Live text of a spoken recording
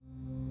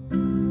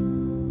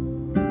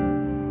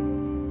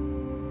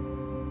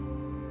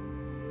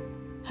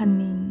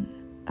Hening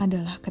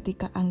adalah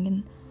ketika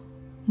angin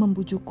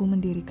membujukku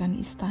mendirikan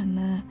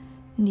istana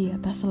di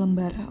atas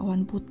selembar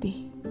awan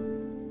putih.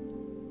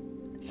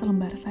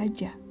 Selembar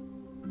saja.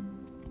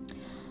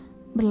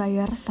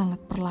 Berlayar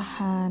sangat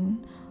perlahan,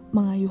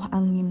 mengayuh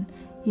angin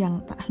yang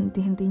tak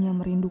henti-hentinya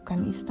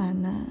merindukan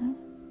istana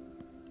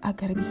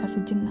agar bisa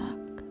sejenak.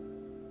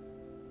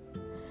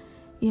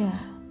 Ya,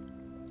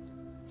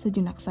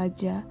 sejenak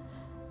saja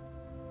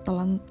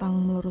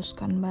telentang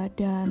meluruskan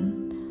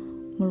badan,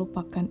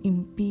 melupakan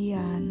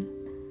impian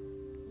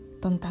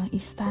tentang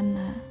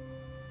istana,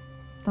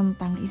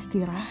 tentang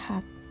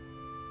istirahat,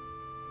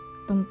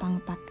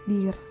 tentang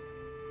takdir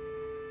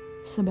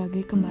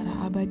sebagai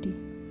kembara abadi.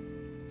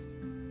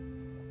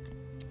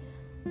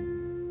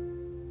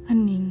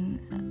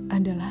 Hening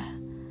adalah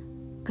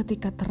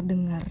ketika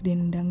terdengar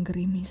dendang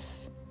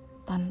gerimis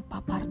tanpa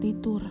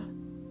partitur,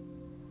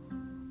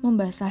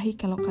 membasahi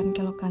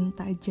kelokan-kelokan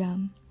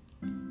tajam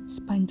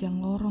sepanjang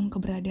lorong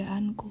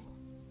keberadaanku.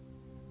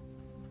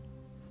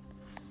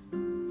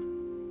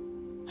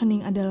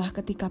 Hening adalah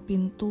ketika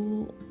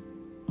pintu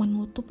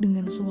menutup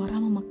dengan suara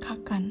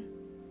memekakan,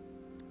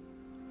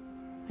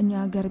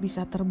 hanya agar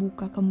bisa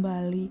terbuka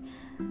kembali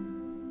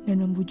dan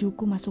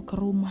membujukku masuk ke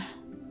rumah.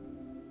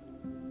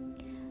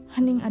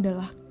 Hening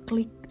adalah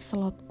klik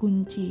slot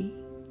kunci,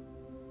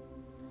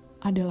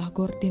 adalah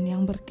gorden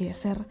yang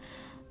bergeser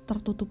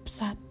tertutup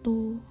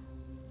satu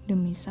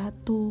demi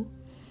satu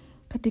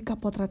ketika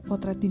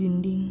potret-potret di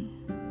dinding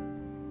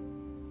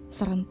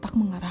serentak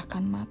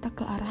mengarahkan mata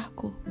ke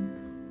arahku.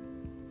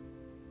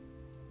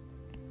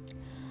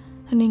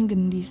 Hening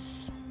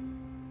gendis.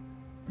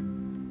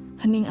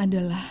 Hening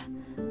adalah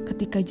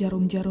ketika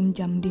jarum-jarum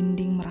jam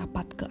dinding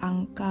merapat ke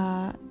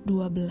angka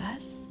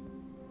 12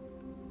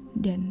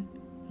 dan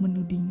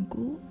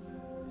menudingku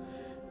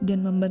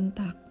dan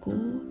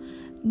membentakku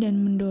dan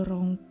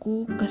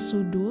mendorongku ke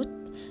sudut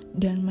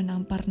dan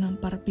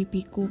menampar-nampar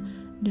pipiku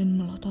dan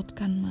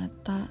melototkan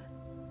mata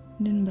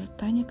dan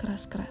bertanya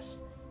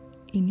keras-keras,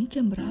 "Ini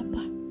jam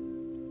berapa?"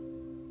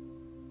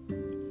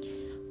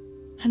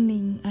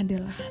 Hening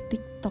adalah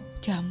TikTok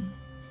jam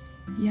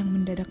yang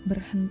mendadak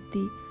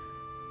berhenti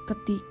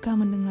ketika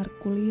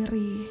mendengarku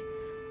lirih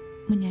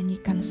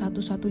menyanyikan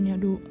satu-satunya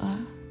doa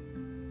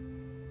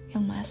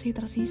yang masih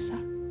tersisa.